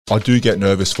I do get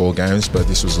nervous for games, but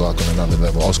this was like on another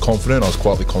level. I was confident. I was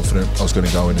quietly confident I was going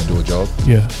to go in and do a job.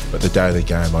 Yeah. But the day of the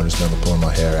game, I just remember pulling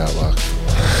my hair out, like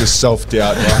just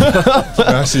self-doubt, like,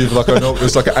 massive. Like I know it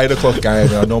was like an 8 o'clock game,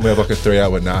 and I normally have like a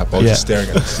 3-hour nap. I was just staring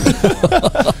at the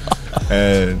ceiling.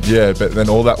 And yeah, but then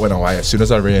all that went away as soon as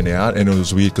I ran out, and it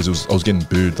was weird because I was getting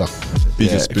booed, like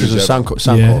biggest booed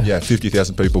ever. Yeah,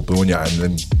 50,000 people booing you, and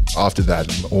then after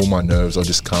that, all my nerves, I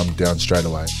just calmed down straight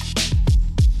away.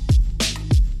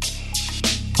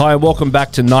 Hi, and welcome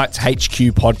back to Knights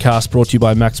HQ podcast, brought to you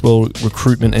by Maxwell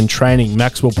Recruitment and Training.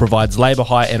 Maxwell provides labour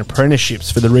hire and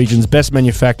apprenticeships for the region's best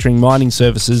manufacturing, mining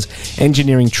services,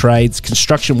 engineering trades,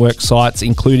 construction work sites,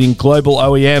 including global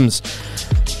OEMs.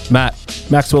 Matt,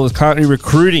 Maxwell is currently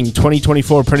recruiting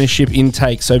 2024 apprenticeship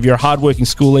intake. So if you're a hardworking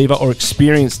school leaver or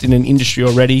experienced in an industry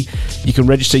already, you can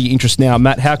register your interest now.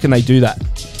 Matt, how can they do that?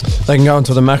 They can go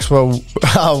onto the Maxwell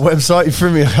website. You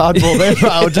threw me a hardball there,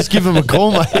 but I'll just give them a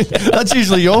call, mate. That's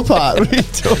usually your part. What are you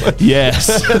doing?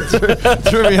 Yes.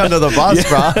 threw me under the bus,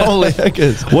 bro. Holy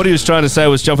heckers. What he was trying to say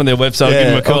was jump on their website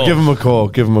and give him a call. I'll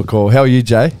give him a call. How are you,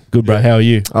 Jay? Good, bro. How are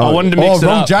you? I wanted to mix it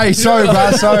wrong up. Jay. Sorry,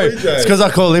 bro. Sorry. It's because I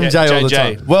call him Jay all the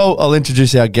time. Well, I'll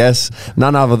introduce our guest.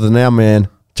 None other than our man,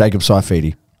 Jacob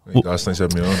Saifiti. Hey guys, thanks for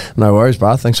having me on. No worries,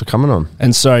 bro. Thanks for coming on.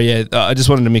 And sorry, I just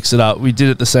wanted to mix it up. We did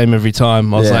it the same every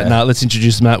time. I was like, nah, let's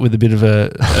introduce Matt with a bit of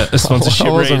a sponsorship.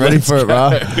 I wasn't ready for it,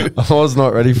 bro. I was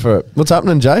not ready for it. What's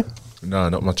happening, Jay? No,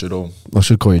 not much at all. I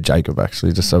should call you Jacob,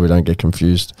 actually, just so we don't get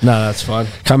confused. No, that's fine.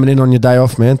 Coming in on your day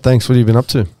off, man. Thanks. What have you been up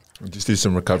to? I'll just do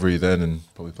some recovery then and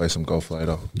probably play some golf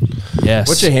later. Yes.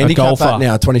 What's your handicap at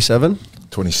now? 27?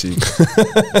 26.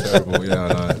 Terrible, yeah, I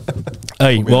know.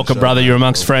 Hey, welcome, brother. You're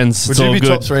amongst friends. Would It's you all be good.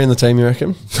 top 3 in the team, you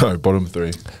reckon? No, bottom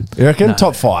 3. You reckon? No.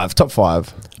 Top 5.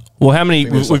 Well, how many?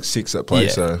 There's like 6 that play, Yeah.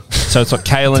 so So it's like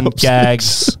Kalen,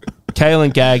 Gags,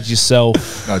 Kalen, Gags,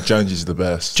 yourself, no, Jones is the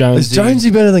best. Jones. Is Jonesy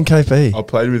better than KP? I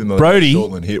played with him Brody. at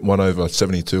Shortland, hit 1 over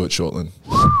 72 at Shortland.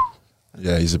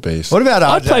 Yeah, he's a beast. What about RJ?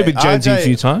 I played with Jonesy a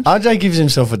few times. RJ gives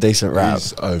himself a decent rap.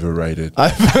 He's overrated.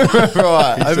 Right. He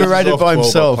says Overrated he's by off 12,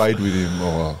 himself. I played with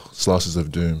him, Slices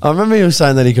of Doom. I remember you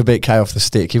saying that he could beat K off the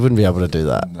stick. He wouldn't be able to do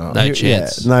that. No. No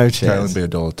chance. Yeah, no Kalen chance. be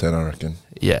 $1.10, I reckon.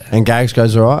 Yeah. And Gags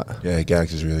goes all right. Yeah,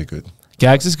 Gags is really good.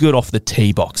 Gags is good off the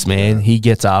tee box, man. He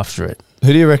gets after it.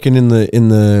 Who do you reckon in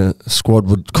the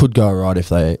squad could go all right if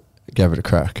they gave it a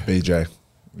crack? BJ.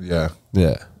 Yeah.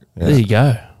 Yeah. There you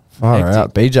go. Far Hectic.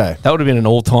 out. BJ. That would have been an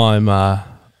all-time out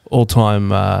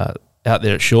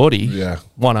there at Shorty. Yeah.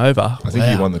 1 over. I think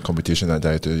he won the competition that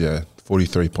day too, yeah.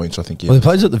 43 points, I think. Well, he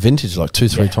plays at the vintage like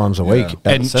 2-3 times a week.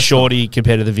 Yeah. And Shorty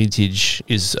compared to the vintage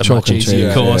is a Chalk much and easier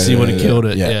cheese. course. He would have killed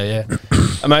it. Yeah. Yeah.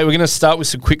 Mate, we're going to start with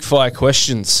some quick fire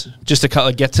questions. Just a couple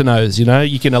of get-to-knows, you know.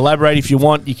 You can elaborate if you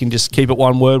want. You can just keep it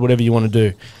one word, whatever you want to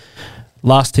do.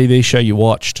 Last TV show you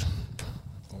watched?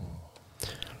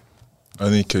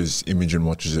 Only because Imogen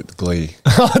watches it, Glee.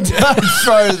 Don't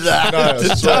throw that. No,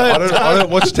 I swear, I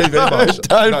don't watch TV much.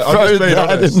 Don't I'm throw just being that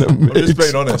honest. in the I'm just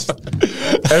mix. being honest.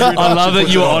 I love that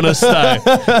you were honest, though.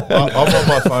 I'm on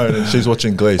my phone and she's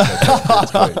watching Glee. So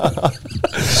it's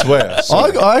Glee. Swear.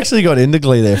 I actually got into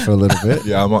Glee there for a little bit.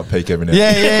 Yeah, I might peek every now.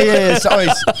 Yeah.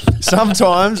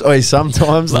 Sometimes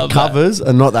the Love covers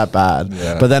are not that bad,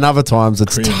 Yeah. but then other times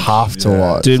it's Cringe, tough to yeah.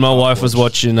 watch. Dude, my wife was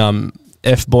watching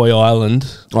F-Boy Island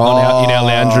in our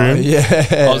lounge room. Yeah,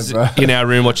 I was in our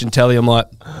room watching telly. I'm like,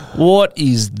 what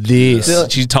is this? Yeah.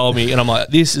 She told me, and I'm like,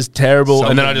 this is terrible.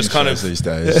 Some and then I new just kind of shows these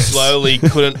days. slowly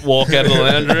couldn't walk out of the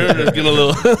lounge room. Just getting a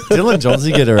little. Dylan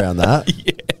Johnsy get around that.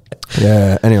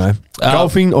 Yeah. Anyway,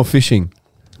 golfing or fishing?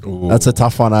 Ooh. That's a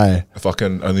tough one, eh? If I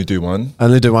can only do one,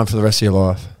 Only do one for the rest of your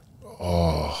life.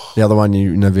 Oh, the other one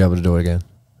you never be able to do it again.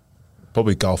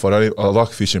 probably golf. I like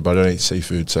fishing, but I don't eat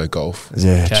seafood, so golf.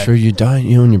 Yeah, Okay. true. You don't.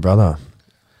 You and your brother.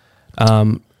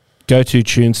 Go-to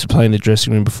tunes to play in the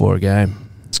dressing room before a game.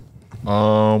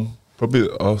 Probably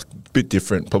a bit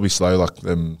different. Probably slow, like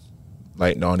them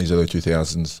late 90s, early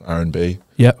 2000s R&B.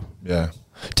 Yep. Yeah.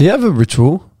 Do you have a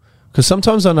ritual? Because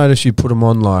sometimes I notice you put them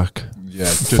on like Yeah.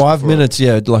 just 5 before- minutes.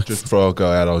 Yeah, like Just before I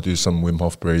go out, I'll do some Wim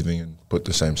Hof breathing and put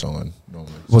the same song on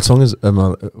normally. what song is? Am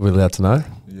I we allowed to know?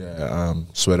 Yeah,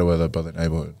 Sweater Weather by The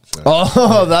Neighborhood. So.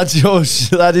 Oh, that's your.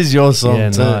 That is your song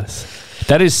Yeah, too. nice.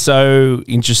 That is so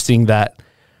interesting that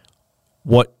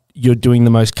what you're doing the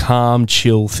most calm,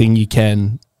 chill thing you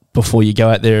can before you go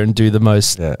out there and do the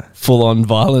most full-on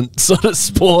violent sort of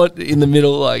sport in the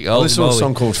middle. Like, I listen to a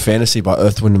song called Fantasy by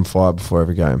Earth, Wind and Fire before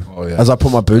every game. Oh, yeah. As I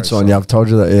put my boots Great on, song. yeah, I've told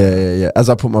you that. Yeah. As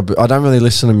I put my I don't really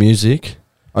listen to music.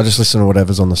 I just listen to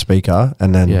whatever's on the speaker.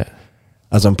 And then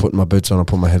as I'm putting my boots on, I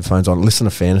put my headphones on. Listen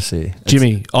to Fantasy.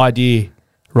 Jimmy, idea.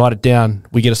 Write it down.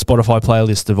 We get a Spotify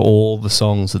playlist of all the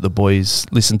songs that the boys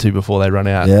listen to before they run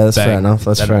out. Yeah, that's fair enough.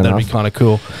 That'd be kind of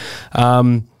cool.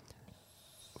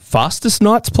 Fastest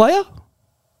Knights player?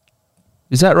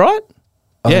 Is that right?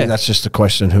 I think that's just a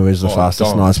question. Who is the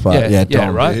fastest Knights player? Yeah,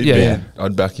 Dom. right. Yeah.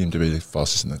 I'd back him to be the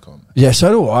fastest in the comp. Yeah,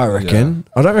 so do I reckon.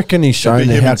 I don't reckon he's shown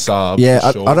him how. and Saab, Yeah,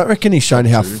 for sure. I don't reckon he's shown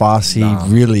how fast he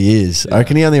really is. I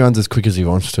reckon he only runs as quick as he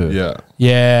wants to. Yeah.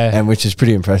 Yeah. And which is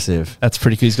pretty impressive. That's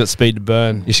pretty cool. He's got speed to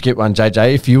burn. You skip one,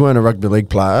 JJ. If you weren't a rugby league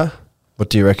player, what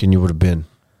do you reckon you would have been?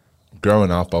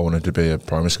 Growing up, I wanted to be a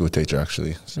primary school teacher,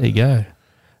 actually. So, There you go.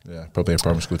 yeah, probably a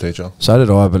primary school teacher. So did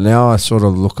I, but now I sort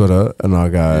of look at it and I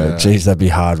go, geez, that'd be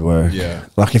hard work. Yeah.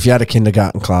 Like if you had a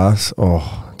kindergarten class,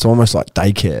 it's almost like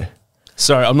daycare.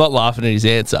 Sorry, I'm not laughing at his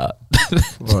answer.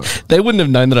 What? They wouldn't have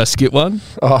known that I skipped one.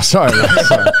 Oh, sorry.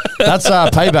 That's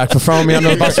payback for throwing me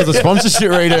under the bus with the sponsorship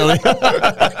read earlier.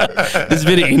 There's a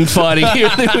bit of infighting here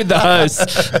with the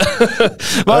host.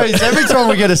 Mate, every time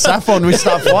we get a SAF on, we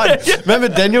start fighting. Remember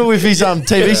Daniel with his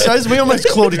TV shows? We almost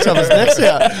clawed each other's necks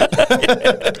out.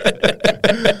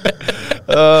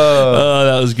 Oh,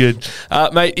 that was good.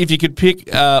 Mate, if you could pick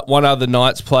one other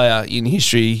Knights player in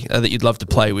history that you'd love to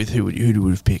play with, who would you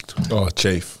have picked? Oh,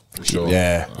 Chief, for sure.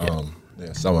 Yeah.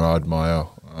 Someone I admire.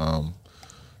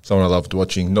 Someone I loved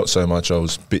watching. Not so much. I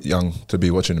was a bit young to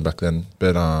be watching him back then.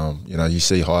 But, you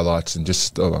see highlights and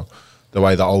just the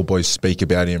way the old boys speak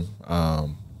about him. I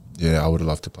would have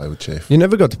loved to play with Chief. You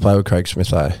never got to play with Craig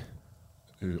Smith, eh?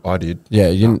 I did.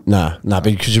 Yeah, nah,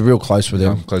 because you're real close with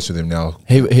him. I'm close with him now.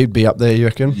 He'd be up there, you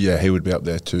reckon? Yeah, he would be up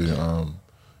there too.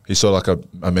 He's sort of like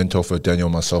a mentor for Daniel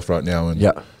and myself right now. And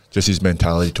just his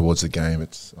mentality towards the game,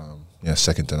 it's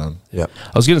second to none. Yeah.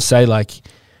 I was going to say,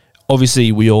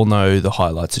 obviously we all know the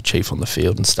highlights of Chief on the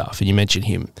field and stuff, and you mentioned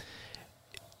him.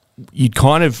 You'd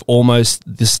kind of almost,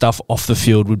 the stuff off the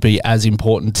field would be as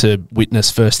important to witness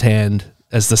firsthand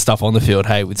as the stuff on the field,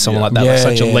 hey, with someone like that, like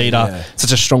such a leader,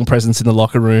 such a strong presence in the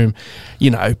locker room,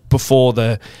 before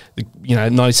the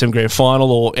 97 grand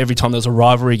final or every time there was a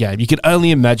rivalry game. You could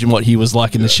only imagine what he was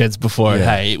like in the sheds before it.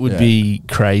 Hey, it would be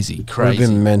crazy. Would have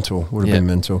been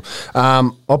mental.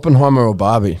 Oppenheimer or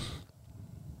Barbie?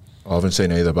 I haven't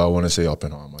seen either, but I want to see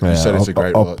Oppenheimer. You said it's a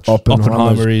great watch.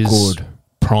 Oppenheimer is good.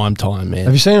 Prime time, man.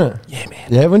 Have you seen it? Yeah, man.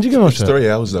 Yeah, when did you go watch it? 3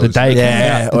 hours though. The day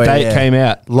it came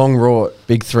out. Long wrought,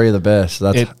 big three of the best.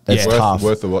 It's tough.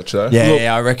 Worth the watch though.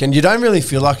 Yeah, I reckon. You don't really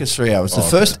feel like it's 3 hours. The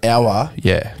first hour,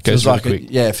 goes feels really like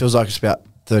quick. it feels like it's about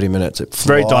 30 minutes. It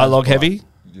Very flies dialogue by. heavy.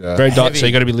 Yeah. Very Heavy. so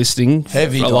you got to be listening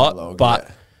Heavy a lot. dialogue, But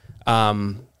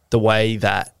the way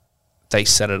that they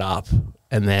set it up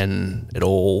and then it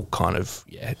all kind of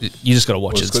you just got to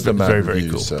watch it. It's very, very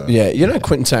cool. So. Yeah,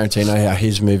 Quentin Tarantino, how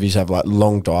his movies have like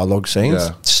long dialogue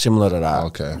scenes, similar to that.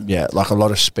 Okay. Yeah, like a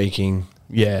lot of speaking.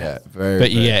 Yeah, very.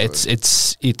 But very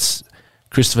it's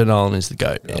Christopher Nolan is the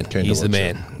GOAT, man. He's the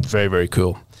man. Very, very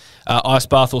cool. Ice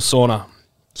bath or sauna?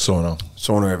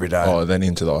 Sauna every day. Oh, then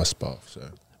into the ice bath. So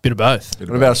Bit of both.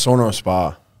 What about a sauna or a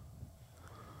spa?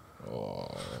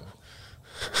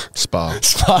 Spa.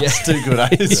 Spa's too good,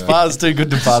 eh? Spa's too good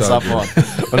to pass up on.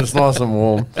 But it's nice and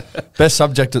warm. Best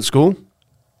subject at school?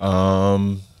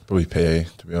 Probably PE,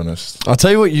 to be honest. I'll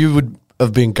tell you what you would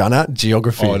have been gun at,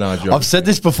 geography. Oh, no, geography. I've said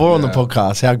this before on the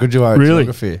podcast, how good you are at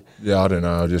geography. Yeah, I don't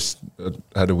know.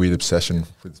 I had a weird obsession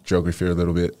with geography a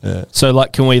little bit. Yeah. So,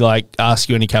 can we ask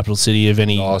you any capital city of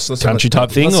any country type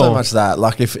thing? Not or? so much that.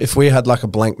 Like if we had like a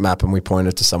blank map and we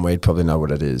pointed to somewhere, he'd probably know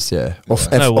what it is. Yeah.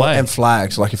 No way. And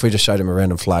flags. Like if we just showed him a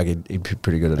random flag, he'd be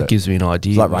pretty good at it. Gives me an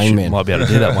idea. It's like Rain Man. Might be able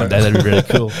to do that one day. That'd be really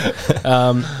cool.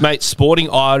 Mate,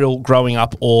 sporting idol growing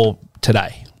up or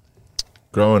today?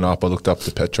 Growing up, I looked up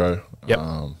to Petro. Yep.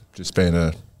 Just being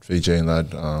a Fijian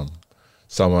lad,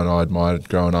 someone I admired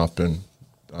growing up, and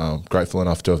grateful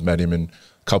enough to have met him in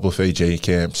a couple of Fiji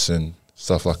camps and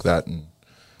stuff like that. And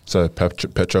so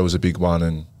Petro was a big one,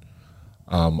 and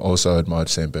also admired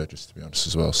Sam Burgess, to be honest,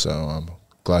 as well. So I'm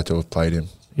glad to have played him.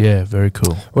 Yeah, very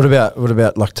cool. What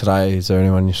about like today? Is there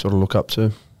anyone you sort of look up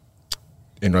to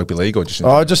In rugby league or just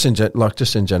in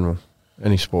just in general,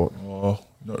 any sport? Oh,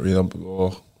 not really.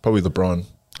 Probably LeBron.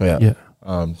 Yeah.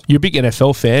 You're a big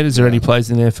NFL fan. Is there any players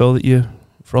in the NFL that you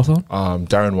froth on?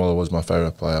 Darren Waller was my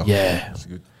favourite player. Yeah. He's a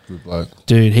good bloke.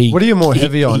 Dude, What are you more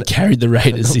heavy on? He carried the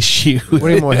Raiders this year. What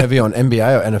are you more heavy on,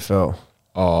 NBA or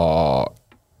NFL?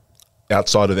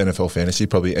 Outside of NFL fantasy,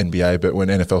 probably NBA. But when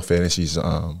NFL fantasy's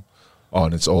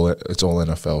on, it's all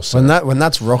NFL. So. When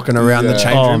that's rocking around the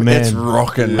change room, man. it's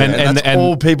rocking. And that's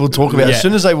all people talk about. As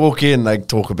soon as they walk in, they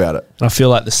talk about it. I feel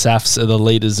like the Safs are the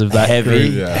leaders of that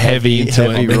Heavy, group. yeah. Heavy into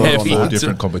it. Heavy roll on Four that.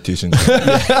 different competitions.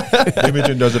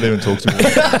 Imogen doesn't even talk to me.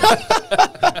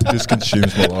 Just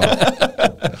consumes my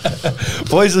life.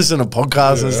 Boys listen to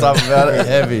podcasts and stuff about it.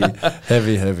 Heavy.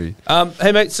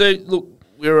 Hey mate, so look,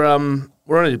 we're on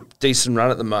a decent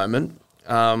run at the moment.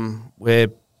 We're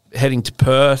heading to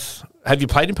Perth. Have you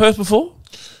played in Perth before?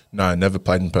 No, never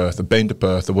played in Perth. I've been to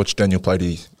Perth. I watched Daniel play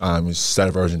his State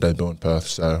of Origin debut in Perth.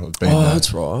 So I've been there.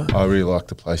 That's right. I really liked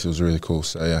the place. It was really cool.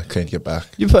 So yeah, keen to get back.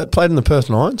 You played in the Perth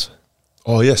Nines?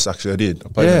 Oh yes, actually I did. I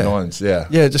played in the Nines. Yeah.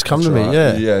 Yeah, just come That's to me.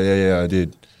 right. Yeah. Yeah. I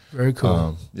did. Very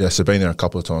cool. So been there a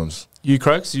couple of times. You,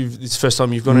 Croaks, it's the first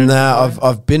time you've gone in? Nah,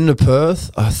 I've been to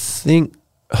Perth. I think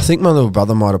my little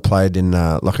brother might have played in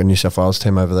like a New South Wales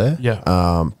team over there. Yeah.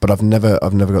 But I've never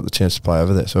got the chance to play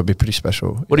over there, so it'd be pretty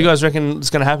special. What do you guys reckon is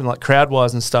going to happen, like crowd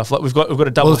wise and stuff? Like we've got a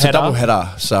double It's header. a double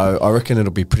header, so I reckon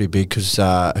it'll be pretty big because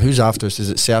who's after us? Is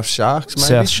it South Sharks? Maybe?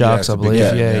 South Sharks, Yeah, I it's a big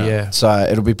believe. game, Yeah. So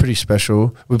it'll be pretty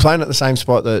special. We're playing at the same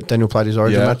spot that Daniel played his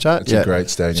Origin match at. It's a great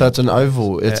stadium. So it's an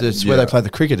oval. It's where they play the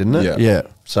cricket, isn't it? Yeah.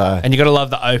 So And you got to love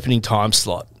the opening time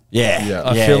slot. Yeah.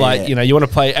 I feel like you want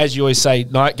to play, as you always say,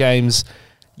 night games.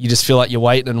 You just feel like you're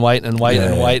waiting.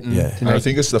 Yeah. And I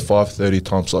think it's the 5:30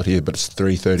 time slot here, but it's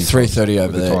 3:30. 3:30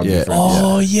 over there. time Yeah. difference.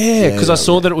 Oh yeah, because I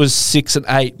saw yeah. that it was 6 and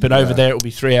 8, but over there it will be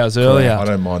 3 hours earlier. I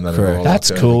don't mind that Correct. at all. That's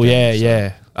Like, cool. the Yeah, game,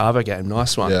 yeah. Arvo game,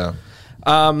 nice one. Yeah.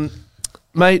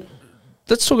 Mate,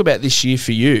 let's talk about this year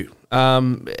for you.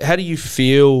 How do you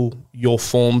feel your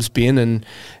form's been,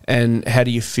 and how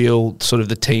do you feel sort of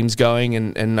the team's going,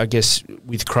 and I guess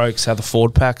with Croaks, how the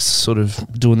forward pack's sort of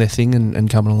doing their thing and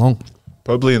coming along?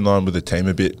 Probably in line with the team,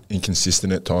 a bit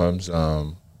inconsistent at times.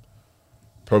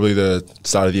 Probably the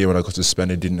start of the year when I got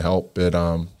suspended didn't help, but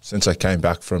since I came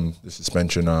back from the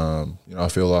suspension, I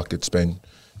feel like it's been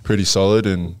pretty solid,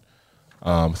 and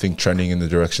I think trending in the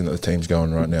direction that the team's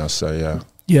going right now. So yeah.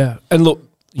 Yeah, and look,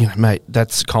 mate,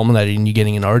 that's culminated in you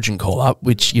getting an Origin call up,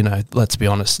 which, let's be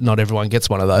honest, not everyone gets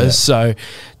one of those. Yeah. So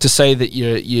to say that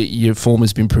your form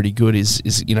has been pretty good is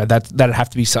that'd have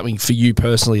to be something for you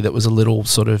personally that was a little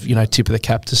sort of, tip of the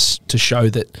cap to show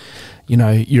that,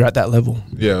 you're at that level.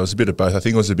 Yeah, it was a bit of both. I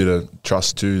think it was a bit of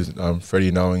trust too,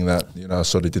 Freddie, knowing that, I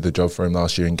sort of did the job for him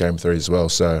last year in Game 3 as well.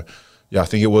 So yeah, I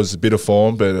think it was a bit of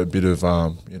form, but a bit of,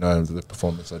 the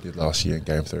performance I did last year in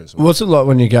Game 3 as well. What's it like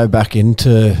when you go back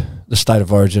into the State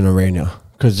of Origin arena?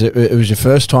 Because it was your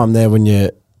first time there when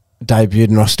you debuted,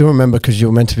 and I still remember because you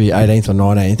were meant to be 18th or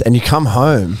 19th, and you come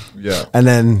home, and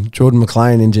then Jordan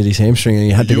McLean injured his hamstring, and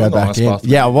you had to go back in.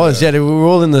 Yeah, I was. Yeah, we were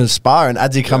all in the spa, and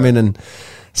Adzi come in and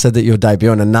said that you were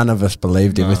debuting, and none of us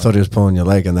believed him. We thought he was pulling your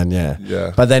leg, and then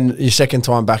yeah. But then your second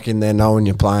time back in there, knowing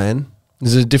you're playing,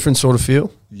 is it a different sort of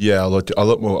feel? Yeah, I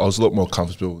was a lot more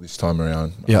comfortable this time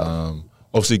around. Yeah.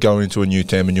 Obviously, going into a new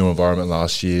team, a new environment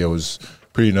last year, I was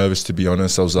pretty nervous, to be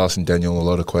honest. I was asking Daniel a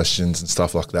lot of questions and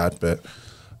stuff like that. But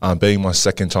being my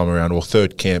second time around, or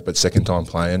third camp, but second time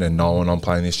playing, and knowing I'm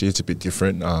playing this year, it's a bit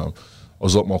different. I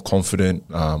was a lot more confident.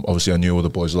 Obviously, I knew all the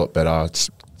boys a lot better. It's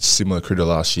similar crew to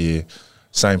last year.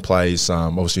 Same plays.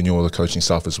 Obviously, knew all the coaching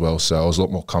stuff as well. So I was a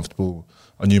lot more comfortable.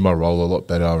 I knew my role a lot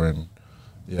better, and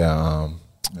yeah.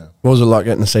 What was it like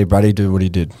getting to see Brady do what he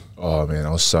did? Oh man, I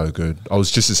was so good. I was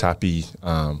just as happy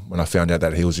when I found out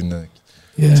that he was in the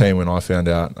team when I found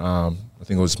out. I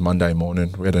think it was Monday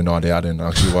morning. We had a night out and I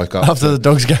actually woke up after the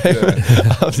Dogs game.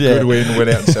 Good win. Went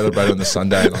out and celebrated on the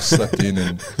Sunday, and I slept in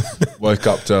and woke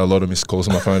up to a lot of missed calls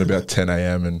on my phone about 10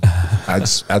 a.m. and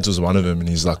Ads was one of them, and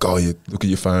he's like, "Oh, you look at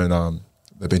your phone.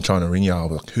 They've been trying to ring you." I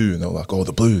was like, "Who?" And they were like, "Oh,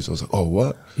 the Blues." I was like, "Oh,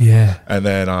 what?" Yeah. And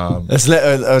then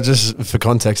just for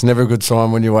context, never a good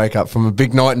sign when you wake up from a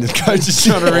big night and the coach is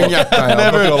trying to ring you. I'm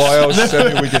not gonna lie, I was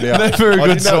semi-wicked out. Never a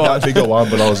good sign. I think I won,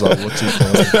 but I was like, "What's he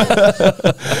calling?"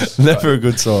 Never a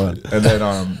good sign. And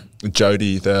then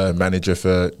Jody, the manager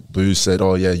for Blues, said,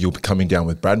 "Oh yeah, you'll be coming down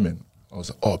with Bradman." I was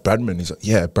like, "Oh, Bradman." He's like,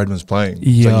 "Yeah, Bradman's playing."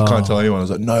 He's like, "You can't tell anyone." I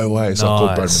was like, "No way." So I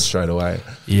called Bradman straight away.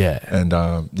 Yeah. And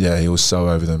he was so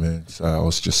over the moon. So I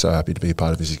was just so happy to be a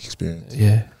part of his experience.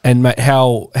 Yeah. And mate,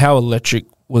 how electric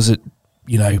was it,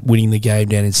 winning the game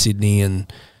down in Sydney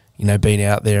and, being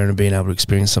out there and being able to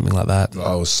experience something like that?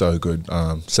 Oh, it was so good.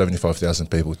 75,000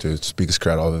 people too. It's the biggest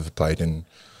crowd I've ever played in.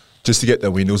 Just to get the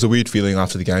win, it was a weird feeling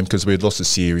after the game because we had lost the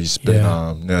series, but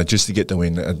just to get the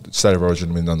win, State of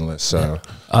Origin win nonetheless. So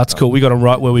that's cool. We got them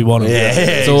right where we want them. Yeah,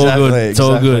 it's all good. It's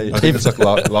all good. I think it's like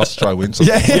last try win.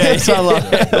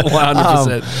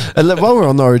 100%. And while we're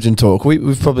on the Origin talk,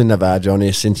 we've probably never had you on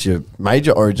here since your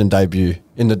major Origin debut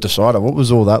in the decider. What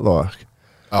was all that like?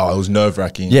 Oh, it was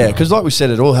nerve-wracking. Yeah, because like we said,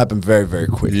 it all happened very, very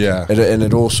quick. Yeah. And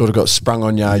it all sort of got sprung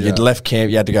on you. You'd left camp.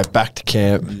 You had to go back to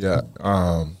camp. Yeah.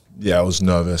 I was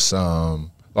nervous.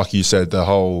 Like you said,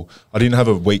 I didn't have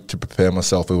a week to prepare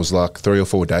myself. It was like 3 or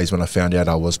 4 days when I found out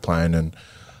I was playing, and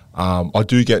I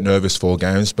do get nervous for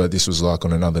games, but this was like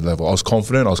on another level. I was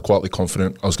confident. I was quietly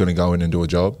confident I was going to go in and do a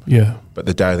job. Yeah. But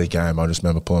the day of the game, I just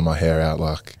remember pulling my hair out,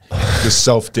 like just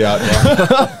self-doubt,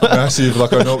 like, massive.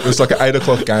 Like I know it was like an 8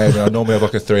 o'clock game, and I normally have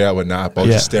like a 3-hour nap. I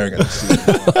was just staring at the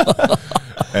ceiling.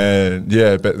 And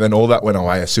yeah, but then all that went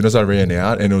away as soon as I ran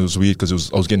out, and it was weird because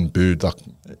I was getting booed, like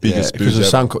biggest booed ever.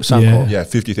 Suncorp. Yeah,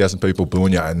 50,000 people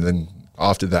booing you, and then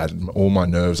after that, all my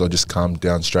nerves, I just calmed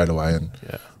down straight away, and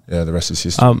the rest is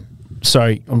history.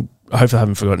 Sorry, hopefully I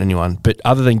haven't forgotten anyone, but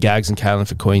other than Gags and Kalen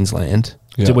for Queensland,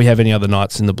 did we have any other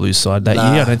Knights in the Blues side that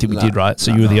year? I don't think we did, right?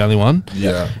 So you were the only one?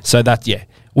 Yeah. So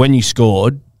when you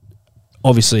scored,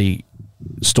 obviously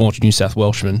staunch New South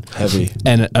Welshman. Heavy.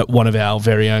 And at one of our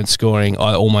very own scoring,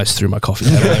 I almost threw my coffee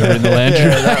table over in the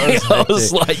laundry. I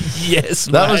was like, yes,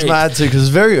 that mate. was mad too, because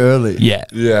it's very early. Yeah.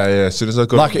 Yeah. As soon as I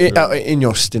got like in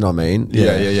your stint, I mean.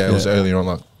 Yeah. It was earlier on,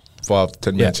 like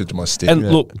 5-10 minutes into my stint.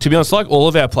 And look, to be honest, like all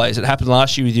of our players, it happened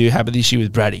last year with you, happened this year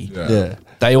with Brady. Yeah.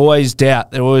 They always doubt.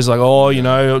 They're always like,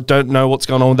 don't know what's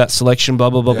going on with that selection,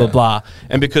 blah, blah, blah, blah, blah.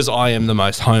 And because I am the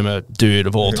most homer dude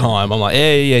of all time, I'm like,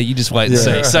 yeah, you just wait and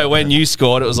see. So when you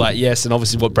scored, it was like, yes. And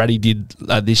obviously what Brady did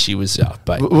this year was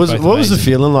what was the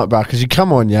feeling like, bro? Because you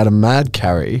come on, you had a mad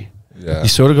carry. Yeah. You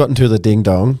sort of got into the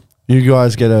ding-dong. You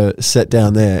guys get a set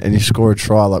down there and you score a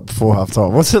try like before half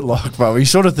time. What's it like, bro? You're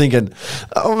sort of thinking,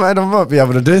 oh, man, I might be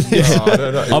able to do this.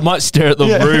 I might stare at the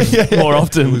roof more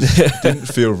often. It didn't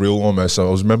feel real almost. So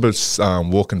I remember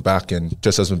walking back, and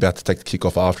just as I'm about to take the kick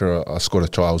off after I scored a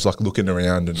try, I was like looking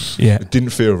around, and it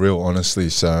didn't feel real, honestly.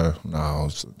 So, no, it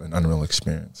was an unreal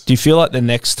experience. Do you feel like the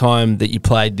next time that you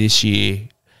played this year,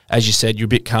 as you said, you're a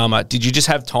bit calmer, did you just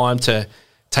have time to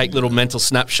take little mental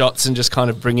snapshots and just kind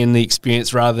of bring in the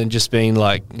experience rather than just being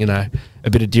like, a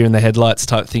bit of deer in the headlights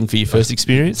type thing for your first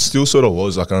experience? Still sort of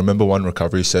was. Like I remember one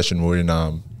recovery session, we were in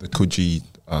the Coogee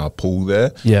pool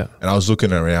there. Yeah. And I was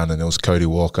looking around, and there was Cody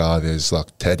Walker, there's like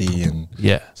Teddy and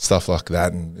stuff like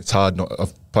that. And it's hard not,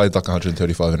 I've played like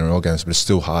 135 NRL games, but it's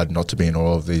still hard not to be in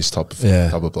all of these type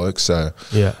of blokes. So,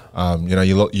 you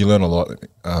learn a lot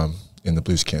in the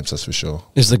Blues camps, that's for sure.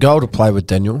 Is the goal to play with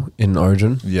Daniel in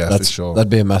Origin? Yeah, for sure.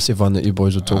 That'd be a massive one that you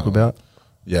boys would talk about.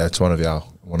 Yeah, it's one of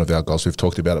our goals. We've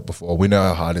talked about it before. We know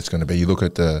how hard it's going to be. You look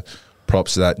at the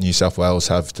props that New South Wales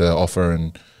have to offer,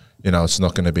 and it's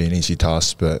not going to be an easy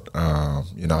task. But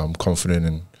I'm confident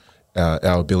in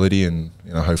our ability, and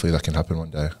hopefully that can happen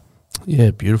one day. Yeah,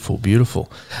 beautiful.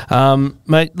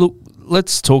 Mate, look,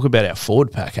 let's talk about our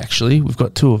forward pack. Actually, we've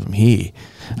got 2 of them here.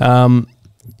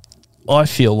 I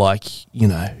feel like,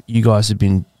 you guys have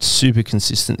been super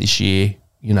consistent this year.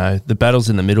 The battles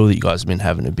in the middle that you guys have been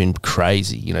having have been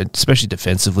crazy, especially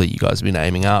defensively, you guys have been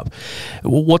aiming up.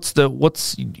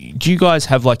 Do you guys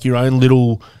have like your own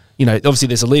little, obviously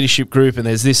there's a leadership group and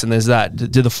there's this and there's that.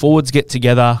 Do the forwards get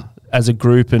together as a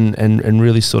group and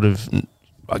really sort of,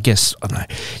 I guess, I don't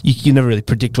know, you never really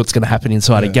predict what's going to happen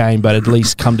inside a game, but at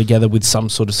least come together with some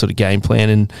sort of game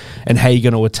plan and how you're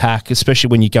going to attack, especially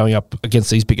when you're going up against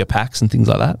these bigger packs and things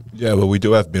like that? Yeah, well, we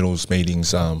do have middles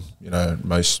meetings,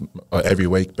 most every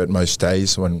week, but most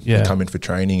days when we come in for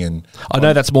training. And I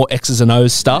know that's more X's and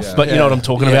O's stuff, but you know what I'm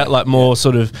talking about, like more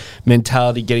sort of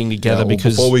mentality getting together.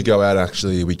 Because before we go out,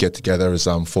 actually, we get together as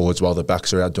forwards while the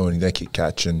backs are out doing their kick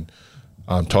catch, and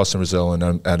Tyson Rizal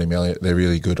and Adam Elliott, they're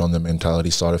really good on the mentality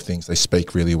side of things. They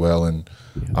speak really well, and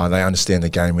they understand the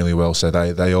game really well. So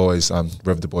they always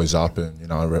rev the boys up, and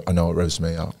I know it revs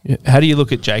me up. Yeah. How do you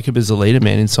look at Jacob as a leader,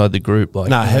 man, inside the group? Like,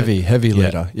 heavy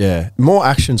leader. Yeah, more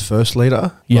actions first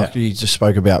leader. Yeah, like you just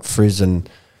spoke about Frizz and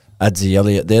Adzi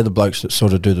Elliott. They're the blokes that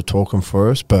sort of do the talking for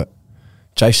us. But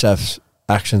JSAF's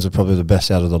actions are probably the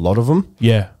best out of the lot of them.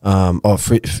 Yeah.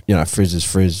 Frizz is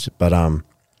Frizz, but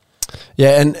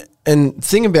And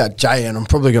thing about Jay, and I'm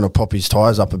probably going to pop his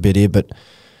tyres up a bit here, but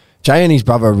Jay and his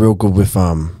brother are real good with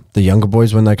the younger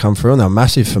boys when they come through, and they're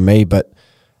massive for me. But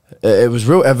it was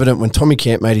real evident when Tommy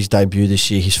Camp made his debut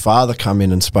this year. His father come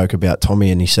in and spoke about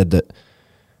Tommy, and he said,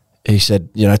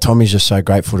 Tommy's just so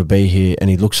grateful to be here,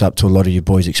 and he looks up to a lot of you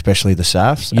boys, especially the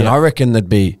Safs. Yeah. And I reckon there'd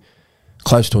be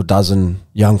close to a dozen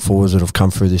young forwards that have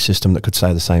come through this system that could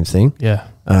say the same thing. Yeah.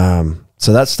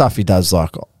 So that stuff he does,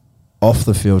 like, off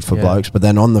the field for blokes, but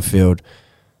then on the field,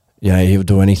 he'll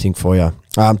do anything for you.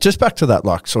 Just back to that,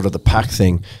 like, sort of the pack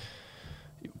thing.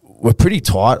 We're pretty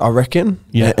tight, I reckon.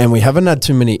 Yeah. And we haven't had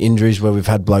too many injuries where we've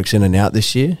had blokes in and out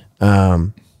this year.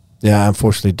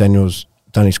 Unfortunately, Daniel's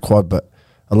done his quad, but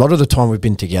a lot of the time we've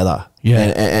been together.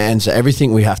 Yeah. And so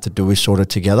everything we have to do is sort of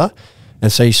together.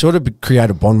 And so you sort of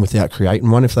create a bond without creating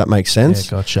one, if that makes sense.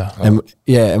 Yeah, gotcha.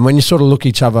 And when you sort of look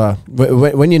each other,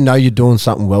 when you know you're doing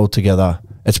something well together,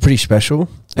 it's pretty special,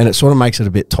 and it sort of makes it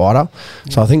a bit tighter.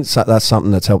 So I think that's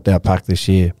something that's helped our pack this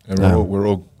year. And we're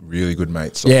all really good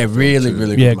mates. Yeah, really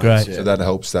good mates. Great. So that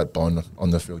helps that bond on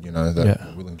the field, that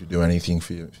you're willing to do anything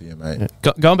for your mate.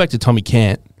 Yeah. Going back to Tommy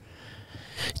Cant,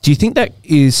 do you think that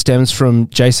stems from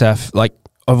JSAF? Like,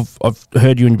 I've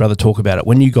heard you and your brother talk about it.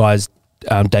 When you guys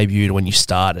debuted, when you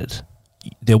started,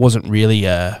 there wasn't really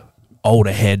a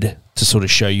older head to sort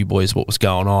of show you boys what was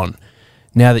going on.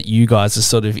 Now that you guys are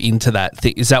sort of into that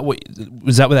thing, was that where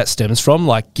that stems from?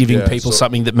 Like giving people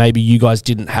something that maybe you guys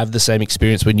didn't have the same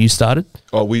experience when you started?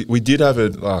 Oh, we did have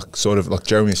it sort of like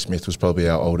Jeremy Smith was probably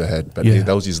our older head, but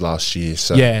that was his last year.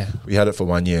 So we had it for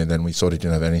 1 year, and then we sort of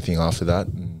didn't have anything after that.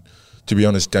 And to be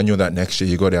honest, Daniel, that next year,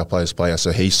 he got our players player,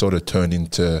 so he sort of turned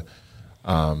into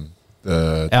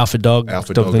the alpha dog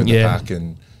in the pack,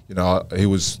 and he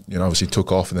was obviously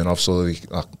took off, and then I've slowly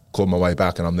clawed my way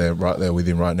back, and I'm right there with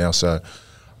him right now. So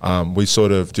we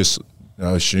sort of just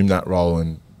assume that role,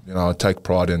 and I take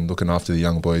pride in looking after the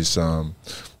young boys.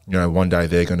 One day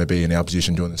they're going to be in our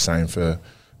position doing the same for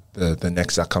the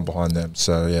next that come behind them.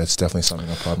 So it's definitely something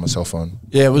I pride myself on.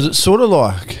 Yeah, was it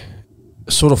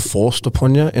sort of forced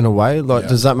upon you in a way? Like,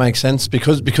 does that make sense?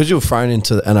 Because you were thrown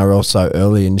into the NRL so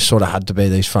early, and you sort of had to be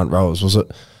these front rowers. Was it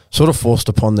sort of forced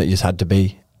upon that you had to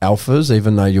be alphas,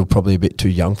 even though you're probably a bit too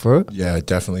young for it? Yeah,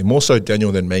 definitely. More so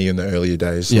Daniel than me in the earlier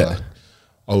days. Yeah.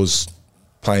 I was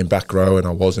playing back row, and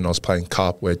I was playing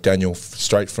cup, where Daniel,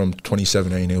 straight from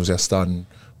 2017, he was our starting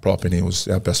prop, and he was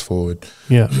our best forward.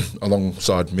 Yeah.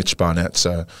 Alongside Mitch Barnett.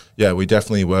 So, we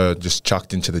definitely were just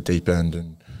chucked into the deep end,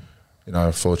 and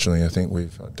fortunately, I think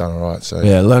we've done all right. So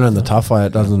learning the tough way,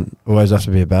 it doesn't always have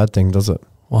to be a bad thing, does it?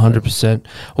 100%.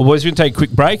 Well, boys, we're going to take a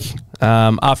quick break.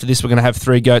 After this, we're going to have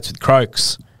 3 Goats with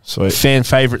Croaks. Sweet. Fan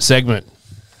favourite segment.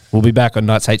 We'll be back on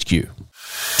Knights HQ.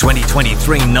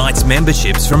 2023 Knights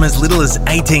memberships from as little as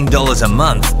 $18 a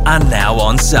month are now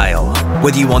on sale.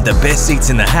 Whether you want the best seats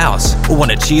in the house or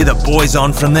want to cheer the boys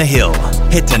on from the hill,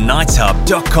 head to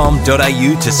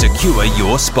knightshub.com.au to secure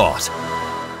your spot.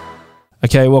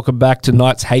 Okay, welcome back to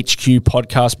Knights HQ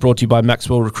podcast, brought to you by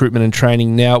Maxwell Recruitment and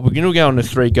Training. Now, we're going to go on to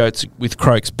 3 Goats with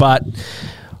Croaks, but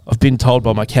I've been told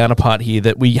by my counterpart here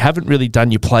that we haven't really done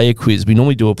your player quiz. We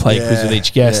normally do a player quiz with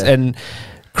each guest, and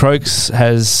Croaks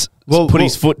has put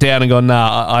his foot down and gone,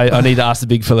 I need to ask the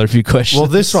big fella a few questions. Well,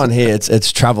 this one here,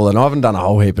 it's travel, and I haven't done a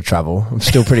whole heap of travel. I'm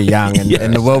still pretty young,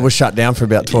 and the world was shut down for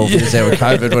about 12 years there with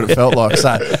COVID, what it felt like. So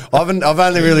I've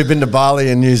only really been to Bali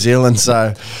and New Zealand,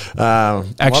 so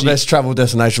actually, my best travel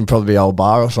destination would probably be Old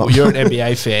Bar or something. Well, you're an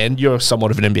NBA fan. You're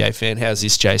somewhat of an NBA fan. How's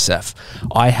this, JSAF?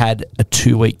 I had a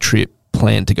 2-week trip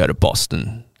planned to go to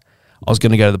Boston. I was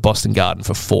going to go to the Boston Garden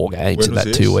for 4 games in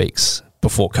that 2 weeks.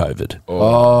 Before COVID.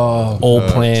 All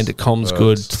planned. It comms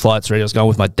good. Flights ready. I was going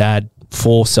with my dad.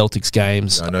 4 Celtics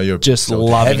games. I know you're just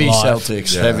loving heavy life.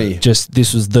 Celtics. Yeah. Heavy. Just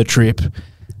this was the trip.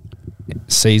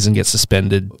 Season gets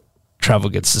suspended.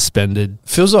 Travel gets suspended.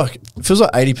 Feels like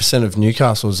 80% of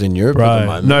Newcastle's in Europe at the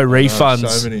moment. No refunds.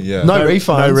 So many, no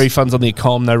refunds. No refunds on the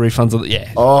accom. No refunds on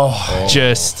the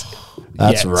Just.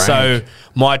 That's rank. So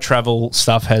my travel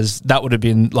stuff that would have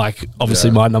been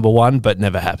obviously my number one, but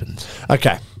never happened.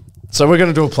 Okay. So we're going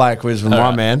to do a player quiz with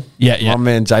my man. Yeah. My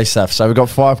man, JSAF. So we've got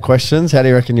 5 questions. How do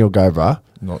you reckon you'll go, bro?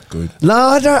 Not good. No,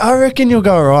 I don't. I reckon you'll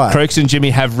go all right. Croaks and Jimmy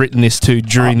have written this too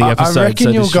during the episode. I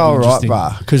reckon you'll go all right,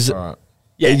 bro. Because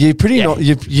you're pretty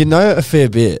you know a fair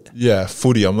bit. Yeah,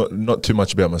 footy. I'm not too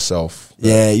much about myself.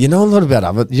 Yeah, you know a lot about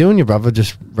other. You and your brother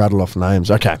just rattle off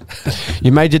names. Okay.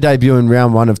 You made your debut in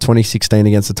round 1 of 2016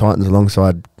 against the Titans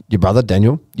alongside your brother,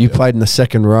 Daniel. You played in the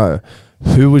second row.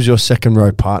 Who was your second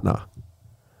row partner?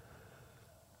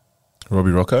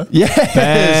 Robbie Rocco? Yes.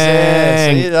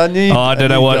 Bang. Yeah, see, I knew. I don't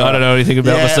know anything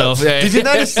about myself. Yeah. Did you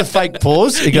notice the fake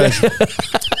pause? He goes,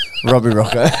 Robbie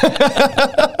Rocco.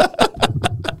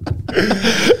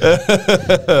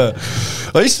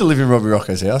 I used to live in Robbie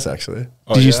Rocco's house, actually.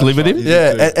 Did you used to live with him?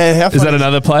 Yeah. And how is that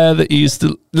another player that you used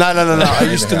to? No. I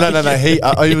used to. No. He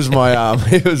was my.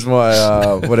 He was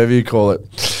my. Whatever you call it.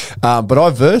 But I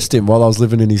versed him while I was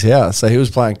living in his house. So he was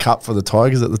playing cup for the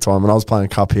Tigers at the time, and I was playing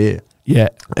cup here. Yeah.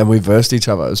 And we versed each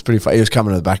other. It was pretty fun. He was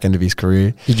coming to the back end of his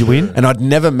career. Did you win? And I'd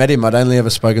never met him. I'd only ever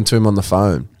spoken to him on the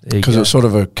phone because it was sort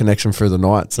of a connection through the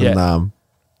nights. And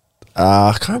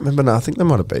I can't remember now. I think they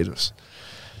might have beat us.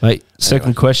 Mate,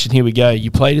 second question. Here we go.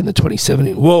 You played in the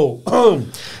 2017.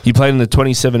 You played in the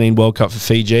 2017 World Cup for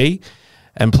Fiji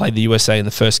and played the USA in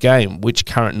the first game. Which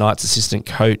current Knights assistant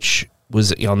coach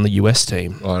was on the US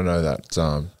team? I know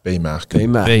that. B-Mac.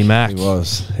 B-Mac.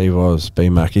 He was.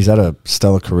 B-Mac. He's had a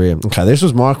stellar career. Okay, this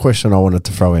was my question I wanted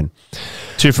to throw in.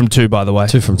 2 from 2, by the way.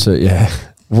 2 from 2, yeah.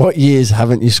 What years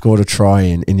haven't you scored a try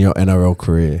in your NRL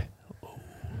career?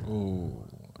 Ooh.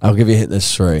 I'll give you a hint. There's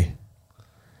 3.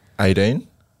 18.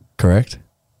 Correct.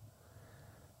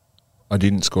 I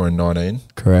didn't score in 19.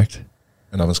 Correct.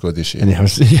 And I haven't scored this year. And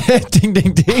ding,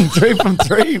 ding, ding. 3 from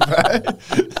 3, bro.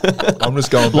 I'm just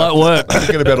going Light work.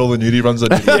 thinking about all the nudie runs I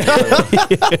did.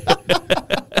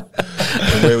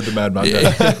 And where would the Mad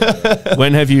Monday?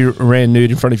 When have you ran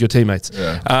nude in front of your teammates?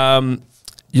 Yeah.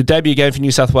 Your debut game for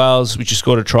New South Wales, which you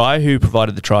scored a try. Who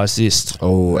provided the try assist?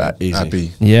 Oh, easy.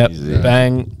 Happy. Yep. Easy.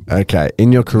 Bang. Okay.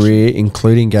 In your career,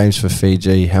 including games for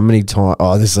Fiji, how many times...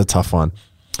 Oh, this is a tough one.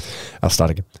 I'll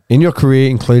start again. In your career,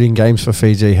 including games for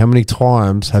Fiji, how many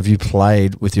times have you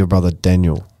played with your brother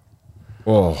Daniel?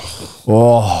 Oh.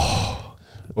 Oh.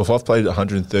 Well, if I've played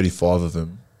 135 of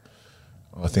them,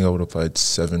 I think I would have played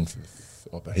 7.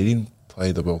 But he didn't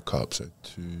play the World Cup, so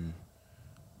 2...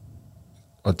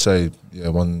 I'd say,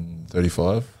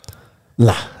 135.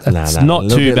 That's not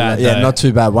too bad, Yeah, though. not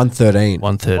too bad. 113.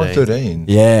 113. 113.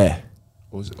 Yeah.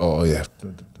 Yeah.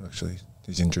 Actually,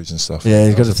 his injuries and stuff. Yeah,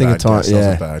 he's got That to think of was a bad time. guess. That Yeah.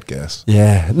 was a bad guess.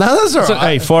 Yeah. No, that's all So, right.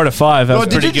 hey, 4 out of 5. That was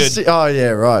did pretty you good. just see- yeah,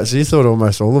 right. So you thought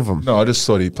almost all of them. No, I just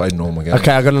thought he played normal games.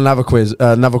 Okay, I got another quiz.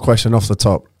 Another question off the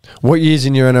top. What years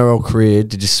in your NRL career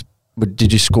did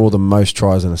you score the most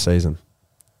tries in a season?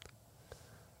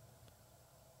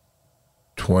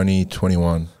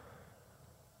 2021.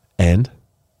 And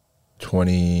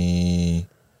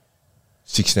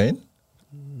 2016?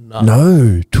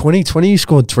 no, 2020 you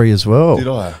scored 3 as well. Did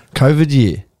I? COVID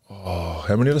year, Oh,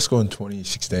 how many did I score in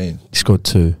 2016? you scored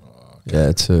 2.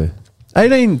 Yeah, 2.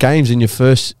 18 games in your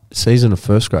first season of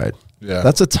first grade. Yeah.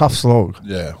 That's a tough slog.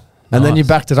 Yeah. And then you Nice.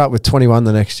 backed it up with 21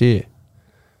 the next year.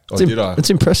 Oh, did I? It's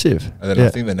impressive. And then yeah. I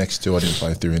think the next 2 I didn't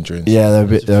play through injuries. Yeah, they're a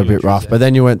There's bit a few rough. injuries But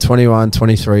then you went 21,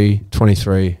 23,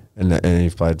 23, and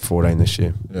you've played 14 this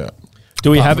year. Yeah. Do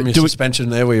we Apart have from it? your Do we, suspension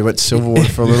there where you went Silverwater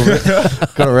for a little bit?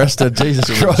 Got arrested.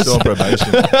 Jesus Christ. Still on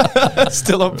probation.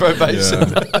 Still on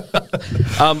probation.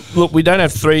 Yeah. look, we don't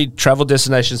have 3 travel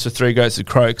destinations for 3 Goats and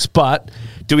Croaks, but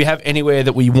do we have anywhere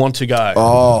that we want to go?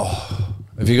 Oh,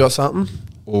 have you got something?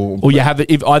 Or you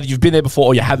haven't? If either you've been there before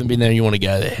or you haven't been there and you want to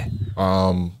go there.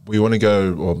 We want to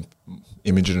go, well,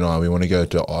 Imogen and I, we want to go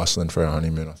to Iceland for our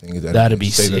honeymoon, I think. That'd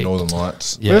be see sick. the Northern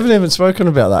Lights. We haven't even spoken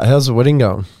about that. How's the wedding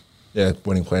going? Yeah,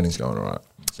 wedding planning's going all right.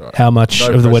 It's all right. How much No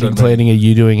of the pressure wedding on me. planning are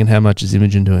you doing and how much is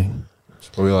Imogen doing? It's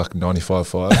probably like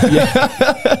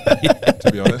 95.5.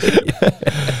 To be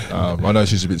honest. I know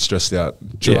she's a bit stressed out.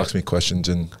 She'll ask me questions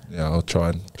and I'll try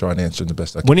and answer them the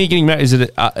best I can. When are you getting married? Is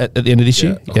it at the end of this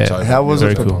year? October. How was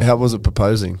Very it? cool. How was it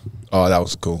proposing? Oh, that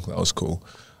was cool. Got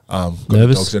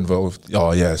Nervous? the dogs involved.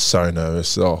 Oh yeah, so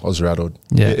nervous. Oh, I was rattled.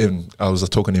 Yeah. And I was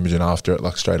talking to Imogen after it,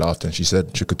 like straight after, and she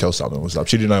said she could tell something was up.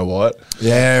 She didn't know what.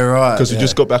 Yeah, right. Because we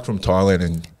just got back from Thailand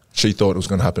and she thought it was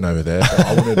going to happen over there. So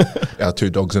I wanted our 2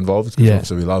 dogs involved because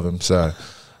obviously we love them. So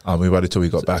we waited till we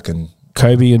got back and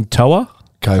Kobe and Toa?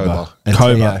 Koba.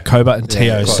 Koba and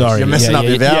Teo, close. sorry. You're messing up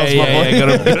your vowels, my boy. got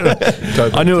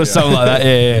it. I knew it was something like that,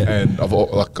 yeah. And I've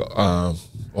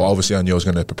obviously I knew I was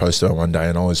going to propose to her one day,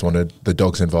 and I always wanted the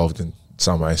dogs involved in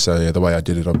some way. So yeah, the way I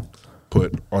did it, I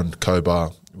put on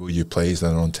Koba, "Will you please?"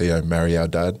 and on Teo, "Marry our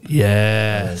dad."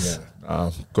 Yes.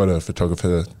 Got a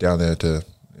photographer down there to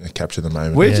capture the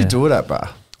moment. Where'd you do it at, bro?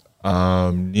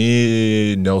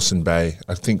 Near Nelson Bay,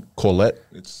 I think Corlette.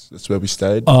 That's where we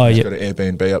stayed. Oh, Just yeah. got an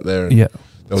Airbnb up there. And Yeah.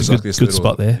 there was It's a like good- this good little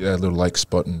spot there. Yeah, little lake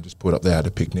spot, and just put up there, had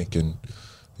a picnic, and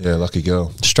yeah, lucky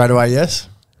girl. Straight away, yes?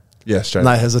 Yeah, straight.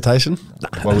 No hesitation?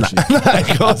 Why would she?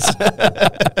 Of course.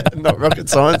 Not rocket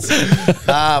science.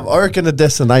 I reckon a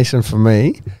destination for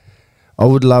me, I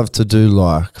would love to do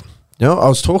I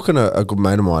was talking to a good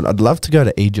mate of mine. I'd love to go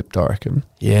to Egypt, I reckon.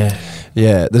 Yeah.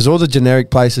 Yeah, there's all the generic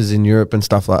places in Europe and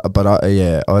stuff like that, but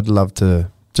I'd love to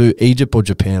do Egypt or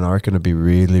Japan. I reckon it'd be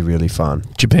really, really fun.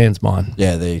 Japan's mine.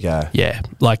 Yeah, there you go. Yeah.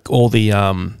 Like all the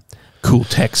cool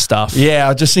tech stuff. Yeah,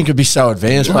 I just think it'd be so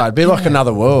advanced, mate. It'd be like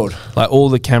another world. Like all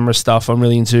the camera stuff I'm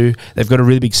really into. They've got a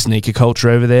really big sneaker culture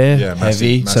over there. Yeah, massive,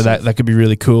 Heavy. So that could be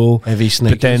really cool. Heavy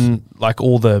sneakers. But then like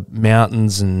all the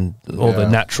mountains and all the Yeah.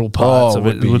 natural parts of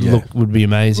it would be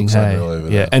amazing. Looks Hey, unreal over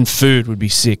yeah, there. and food would be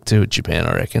sick too at Japan,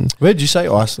 I reckon. Where'd you say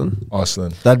Iceland?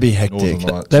 Iceland. That'd be Northern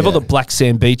hectic. Lights. They have all Yeah. the black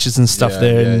sand beaches and stuff Yeah,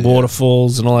 there, yeah, and yeah.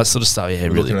 waterfalls and all that sort of stuff. Yeah,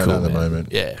 We're really looking at cool. that at the man. moment.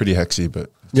 Yeah, Pretty hexy, but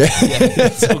Yeah.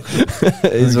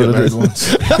 It's what it is.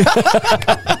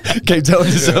 Keep telling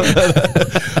yourself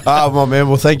that. My man.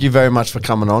 Well, thank you very much for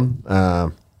coming on.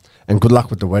 And good luck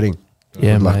with the wedding.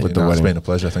 Yeah, Good luck mate. with the It's wedding. been a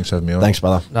pleasure. Thanks for having me on. Thanks,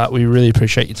 brother. No, we really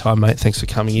appreciate your time, mate. Thanks for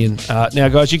coming in. Now,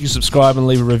 guys, you can subscribe and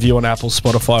leave a review on Apple,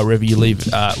 Spotify,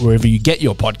 wherever you get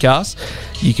your podcasts.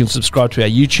 You can subscribe to our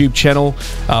YouTube channel.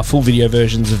 Full video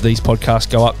versions of these podcasts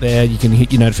go up there. You can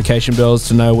hit your notification bells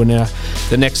to know when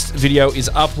the next video is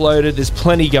uploaded. There's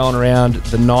plenty going around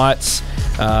the Knights.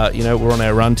 We're on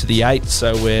our run to the 8,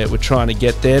 so we're trying to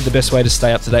get there. The best way to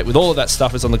stay up to date with all of that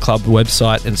stuff is on the club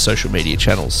website and social media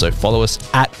channels. So follow us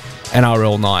at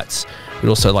NRL Knights. We'd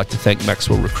also like to thank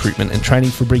Maxwell Recruitment and Training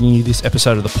for bringing you this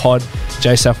episode of the pod.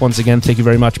 JSAF, once again, thank you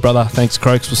very much, brother. Thanks,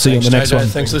 Croaks. We'll see you on the next one.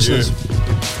 Thanks, listeners.